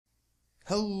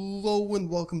Hello and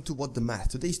welcome to What the Math.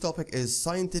 Today's topic is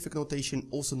scientific notation,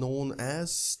 also known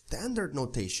as standard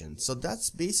notation. So that's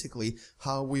basically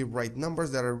how we write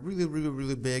numbers that are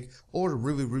really big or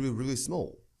really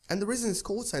small. And the reason it's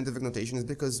called scientific notation is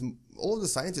because all of the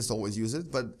scientists always use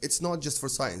it, but it's not just for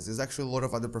science. There's actually a lot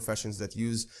of other professions that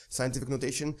use scientific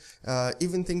notation,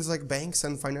 even things like banks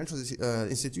and financial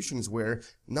institutions where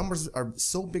numbers are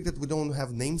so big that we don't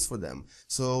have names for them.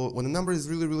 So when a number is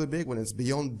really big, when it's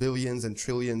beyond billions and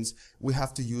trillions, we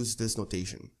have to use this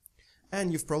notation.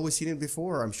 And you've probably seen it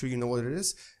before. I'm sure you know what it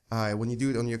is. When you do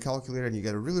it on your calculator and you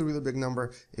get a really big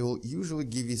number, it will usually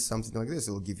give you something like this.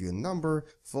 It will give you a number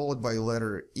followed by a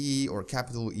letter E or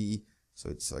capital E. So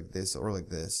it's like this or like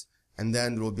this. And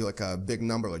then there will be like a big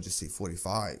number, let's just say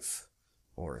 45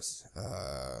 or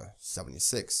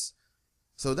 76.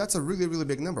 So that's a really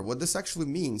big number. What this actually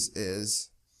means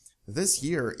is this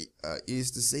here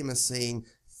is the same as saying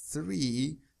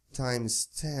 3 times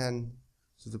 10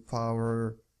 to the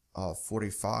power of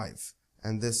 45.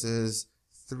 And this is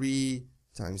 3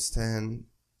 times 10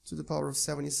 to the power of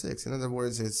 76. In other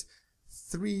words, it's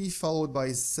 3 followed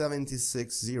by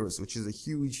 76 zeros, which is a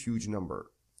huge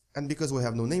number. And because we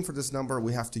have no name for this number,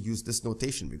 we have to use this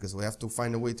notation because we have to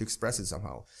find a way to express it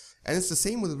somehow. And it's the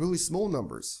same with really small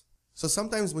numbers. So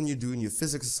sometimes when you're doing your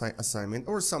physics assignment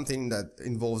or something that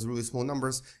involves really small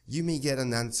numbers, you may get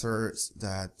an answer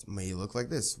that may look like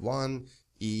this.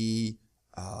 1e,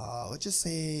 let's just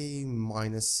say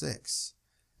 -6.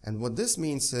 And what this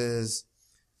means is,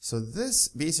 so this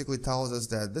basically tells us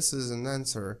that this is an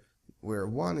answer where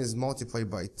 1 is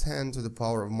multiplied by 10 to the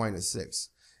power of -6.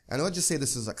 And let's just say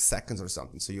this is like seconds or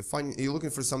something. So you're looking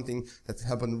for something that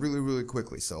happened really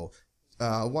quickly. So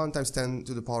 1 times 10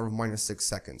 to the power of -6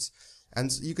 seconds.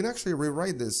 And you can actually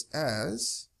rewrite this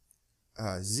as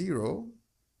 0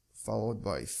 followed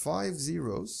by 5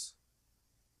 zeros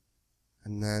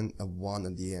and then a 1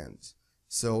 at the end.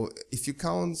 So if you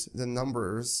count the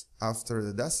numbers after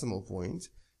the decimal point,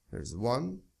 there's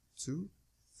 1, 2,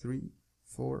 3,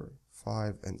 4,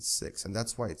 5, and 6. And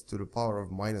that's why it's to the power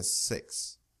of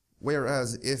 -6.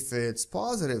 Whereas if it's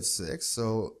positive 6,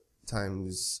 so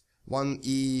times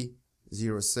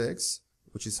 1e06,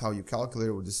 which is how your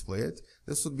calculator would display it,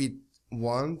 this would be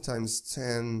 1 times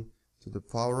 10 to the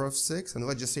power of 6. And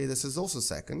let's just say this is also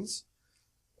seconds,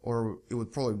 or it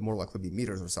would probably more likely be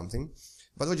meters or something.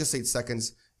 But let's just say it's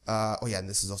seconds. Oh yeah, and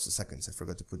this is also seconds. I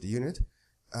forgot to put the unit.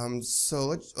 So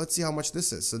let's see how much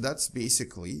this is. So that's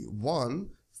basically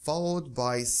 1 followed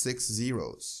by 6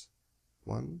 zeros.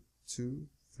 1, 2,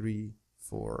 3,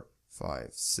 4,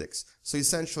 5, 6. So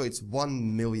essentially it's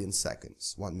 1 million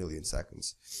seconds. 1 million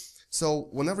seconds. So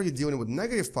whenever you're dealing with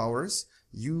negative powers,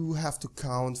 you have to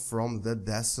count from the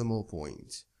decimal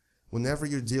point. Whenever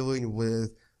you're dealing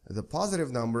with the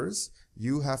positive numbers,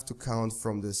 you have to count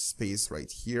from this space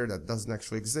right here that doesn't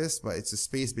actually exist, but it's a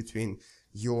space between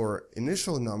your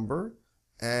initial number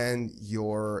and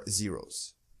your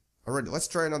zeros. Alright, let's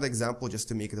try another example just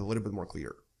to make it a little bit more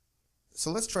clear.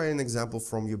 So let's try an example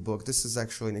from your book. This is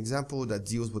actually an example that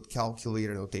deals with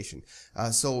calculator notation.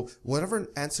 So whatever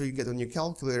answer you get on your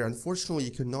calculator, unfortunately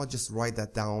you cannot just write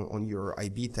that down on your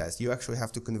IB test. You actually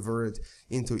have to convert it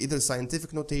into either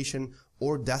scientific notation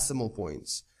or decimal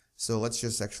points. So let's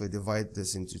just actually divide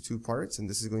this into 2 parts, and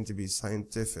this is going to be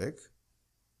scientific.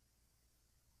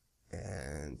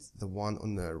 And the one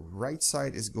on the right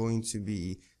side is going to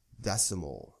be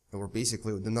decimal, or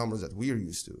basically the numbers that we are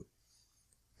used to.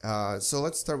 So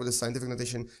let's start with the scientific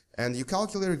notation, and your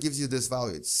calculator gives you this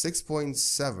value. It's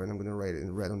 6.7, I'm going to write it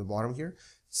in red on the bottom here,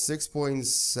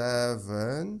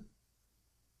 6.7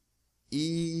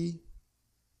 e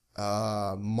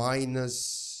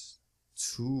minus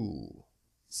 2.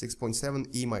 6.7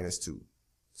 e minus 2.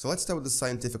 So let's start with the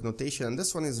scientific notation, and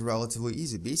this one is relatively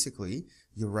easy. Basically,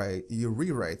 you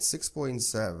rewrite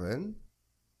 6.7,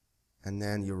 and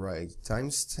then you write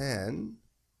times 10,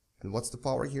 and what's the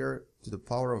power here? To the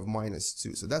power of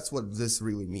 -2. So that's what this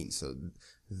really means. So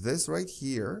this right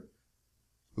here,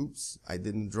 oops, I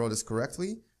didn't draw this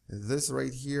correctly. This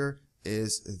right here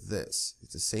is this.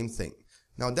 It's the same thing.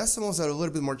 Now decimals are a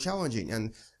little bit more challenging,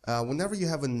 and whenever you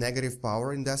have a negative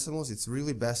power in decimals, it's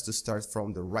really best to start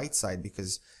from the right side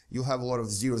because you have a lot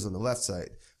of zeros on the left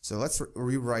side. So let's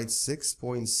rewrite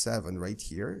 6.7 right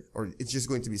here, or it's just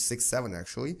going to be 6.7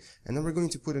 actually, and then we're going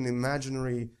to put an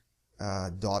imaginary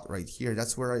dot right here.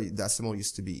 That's where a decimal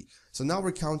used to be. So now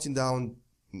we're counting down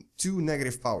 2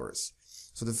 negative powers.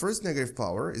 So the first negative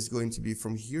power is going to be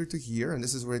from here to here, and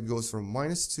this is where it goes from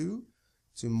 -2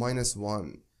 to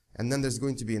 -1. And then there's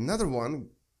going to be another one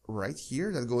right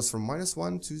here that goes from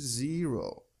 -1 to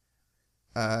 0.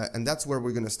 and that's where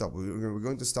we're going to stop. We're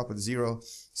going to stop at 0.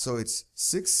 So it's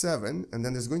 6, 7, and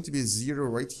then there's going to be a 0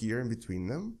 right here in between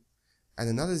them, and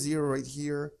another 0 right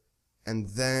here, and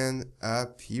then a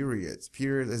period.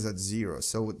 Period is at 0.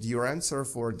 So your answer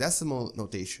for decimal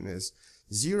notation is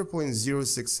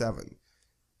 0.067.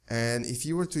 And if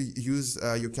you were to use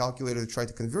your calculator to try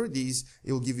to convert these,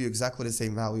 it will give you exactly the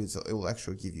same value, so it will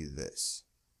actually give you this.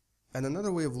 And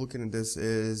another way of looking at this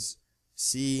is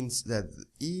seeing that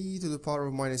e to the power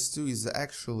of minus 2 is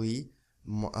actually,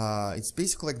 it's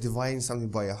basically like dividing something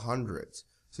by 100.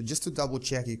 So just to double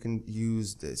check, you can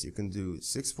use this. You can do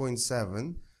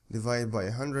 6.7 divided by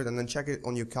 100 and then check it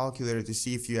on your calculator to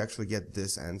see if you actually get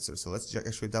this answer. So let's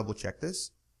actually double check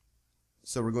this.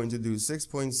 So we're going to do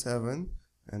 6.7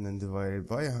 and then divided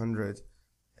by 100,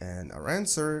 and our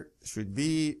answer should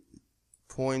be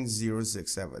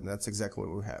 0.067. That's exactly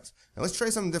what we have. Now let's try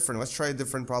something different. Let's try a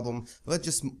different problem. Let's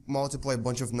just multiply a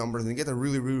bunch of numbers and get a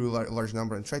really large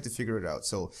number and try to figure it out.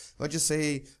 So let's just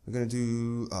say we're going to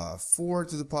do 4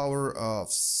 to the power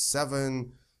of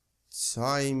 7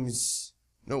 times,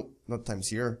 no, not times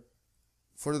here,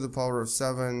 4 to the power of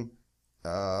 7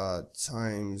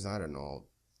 times, I don't know,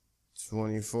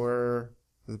 24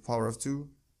 to the power of 2.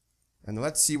 And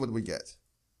let's see what we get.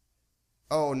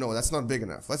 Oh no, that's not big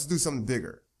enough. Let's do something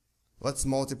bigger. Let's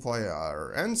multiply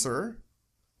our answer,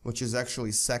 which is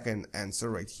actually second answer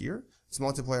right here. Let's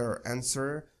multiply our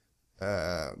answer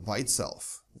by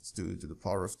itself. Let's do to the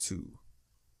power of 2.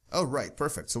 Oh, right,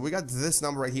 perfect. So we got this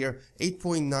number right here,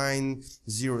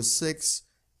 8.906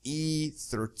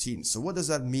 E13. So what does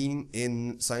that mean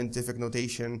in scientific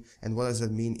notation, and what does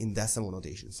that mean in decimal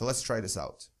notation? So let's try this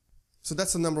out. So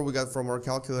that's the number we got from our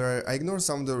calculator. I ignore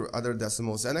some of the other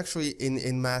decimals, and actually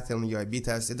in math and UIB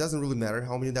test, it doesn't really matter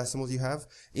how many decimals you have.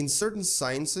 In certain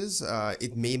sciences,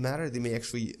 it may matter. They may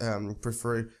actually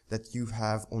prefer that you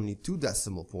have only 2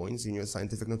 decimal points in your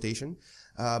scientific notation,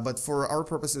 but for our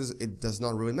purposes, it does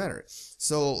not really matter.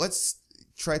 So let's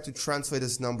try to translate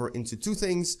this number into 2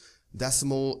 things,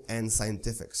 decimal and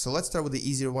scientific. So let's start with the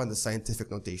easier one, the scientific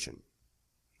notation.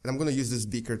 And I'm going to use this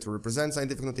beaker to represent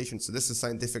scientific notation. So this is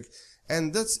scientific,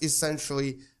 and that's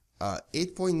essentially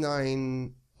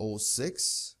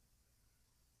 8.906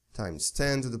 times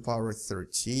 10 to the power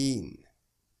 13.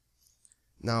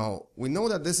 Now, we know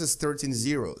that this is 13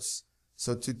 zeros.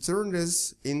 So to turn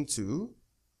this into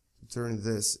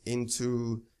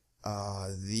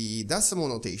the decimal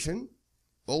notation,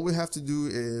 all we have to do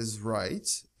is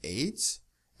write 8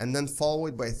 and then follow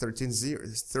it by 13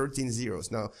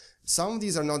 zeros. Now, some of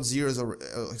these are not zeros, or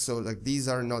so like these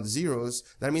are not zeros.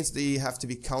 That means they have to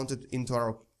be counted into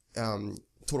our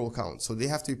total count. So they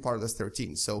have to be part of this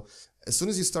 13. So as soon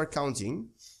as you start counting,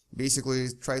 basically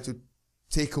try to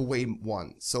take away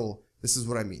 1. So this is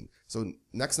what I mean. So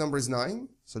next number is 9.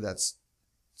 So that's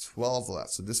 12 left.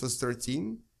 So this was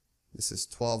 13. This is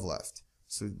 12 left.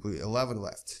 So it will be 11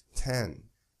 left. 10,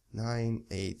 9,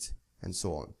 8, and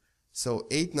so on. So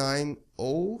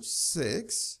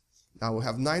 8906. Now we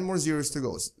have 9 more zeros to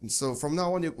go. So from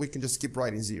now on, we can just keep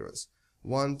writing zeros.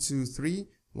 1, 2, 3,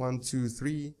 1, 2,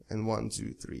 3, and 1,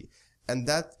 2, 3. And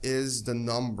that is the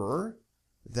number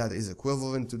that is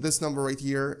equivalent to this number right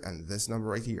here and this number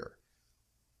right here.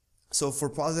 So for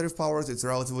positive powers, it's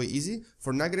relatively easy.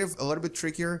 For negative, a little bit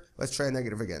trickier. Let's try a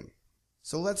negative again.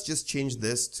 So let's just change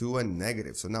this to a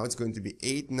negative. So now it's going to be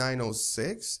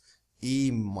 8906 E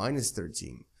minus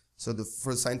 13. So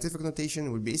for scientific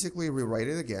notation, we basically rewrite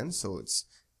it again. So it's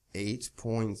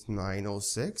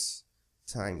 8.906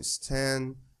 times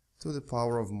 10 to the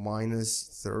power of minus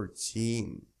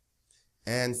 13.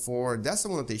 And for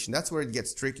decimal notation, that's where it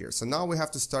gets trickier. So now we have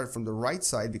to start from the right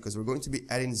side because we're going to be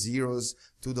adding zeros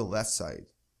to the left side.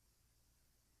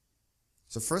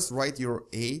 So first write your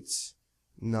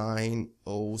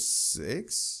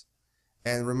 8906.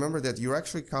 And remember that you're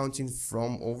actually counting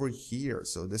from over here.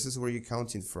 So this is where you're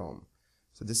counting from.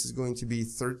 So this is going to be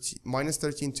minus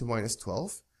 13 to minus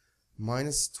 12,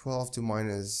 minus 12 to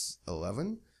minus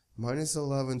 11, minus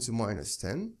 11 to minus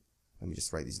 10. Let me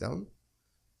just write these down.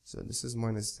 So this is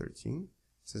minus 13,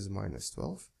 this is minus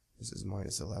 12, this is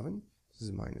minus 11, this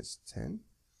is minus 10.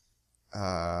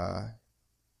 And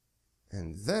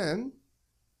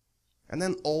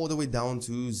then all the way down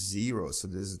to 0. So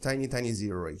there's a tiny, tiny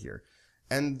 0 right here.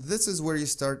 And this is where you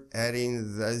start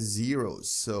adding the zeros.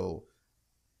 So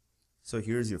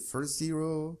here's your first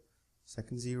 0,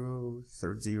 second 0,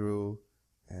 third 0,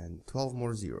 and 12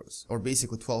 more zeros. Or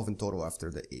basically 12 in total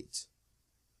after the 8.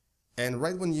 And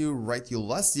right when you write your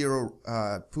last 0,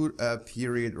 put a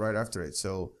period right after it.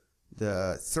 So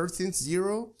the 13th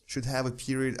 0 should have a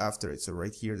period after it. So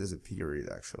right here there's a period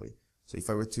actually. So if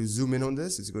I were to zoom in on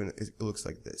this, it looks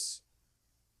like this.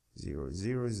 0,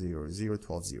 0, 0, 0,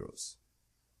 12 zeros.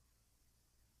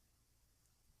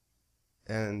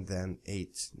 And then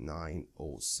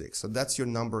 8906. So that's your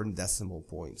number in decimal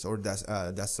points, or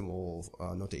decimal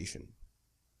notation.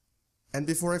 And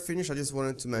before I finish, I just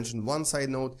wanted to mention one side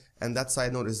note, and that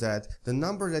side note is that the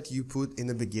number that you put in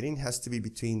the beginning has to be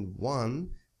between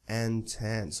 1 and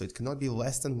 10. So it cannot be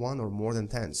less than 1 or more than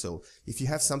 10. So if you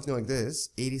have something like this,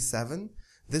 87,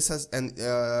 this has, and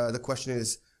the question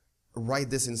is, write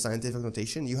this in scientific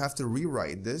notation. You have to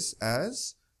rewrite this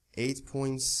as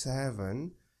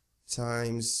 8.7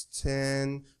 times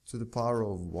 10 to the power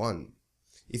of 1.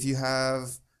 If you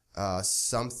have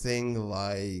something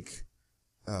like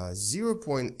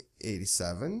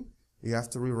 0.87, you have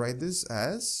to rewrite this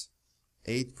as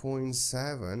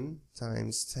 8.7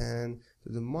 times 10 to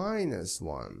the minus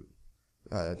 1,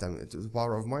 to the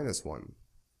power of minus 1.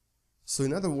 So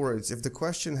in other words, if the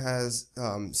question has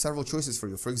several choices for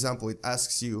you, for example, it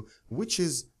asks you which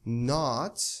is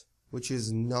not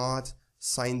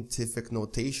scientific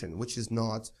notation,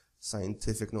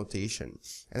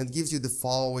 and it gives you the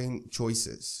following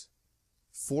choices: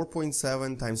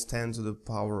 4.7 times 10 to the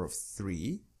power of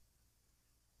 3,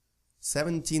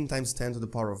 17 times 10 to the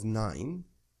power of 9,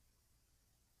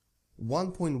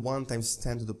 1.1 times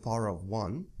 10 to the power of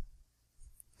 1,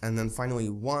 and then finally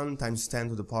 1 times 10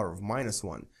 to the power of minus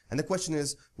 1. And the question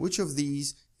is, which of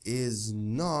these is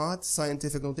not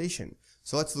scientific notation?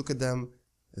 So let's look at them.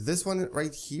 This one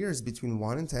right here is between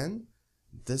 1 and 10.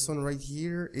 This one right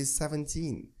here is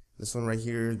 17. This one right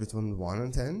here is between 1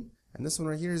 and 10. And this one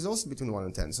right here is also between 1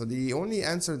 and 10. So the only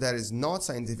answer that is not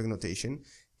scientific notation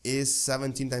is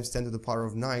 17 times 10 to the power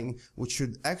of 9, which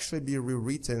should actually be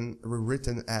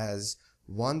rewritten as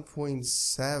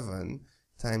 1.7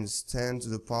 times 10 to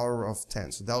the power of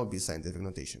 10. So that would be scientific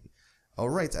notation.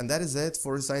 Alright, and that is it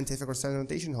for scientific or standard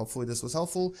notation. Hopefully this was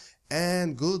helpful,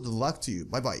 and good luck to you.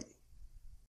 Bye bye.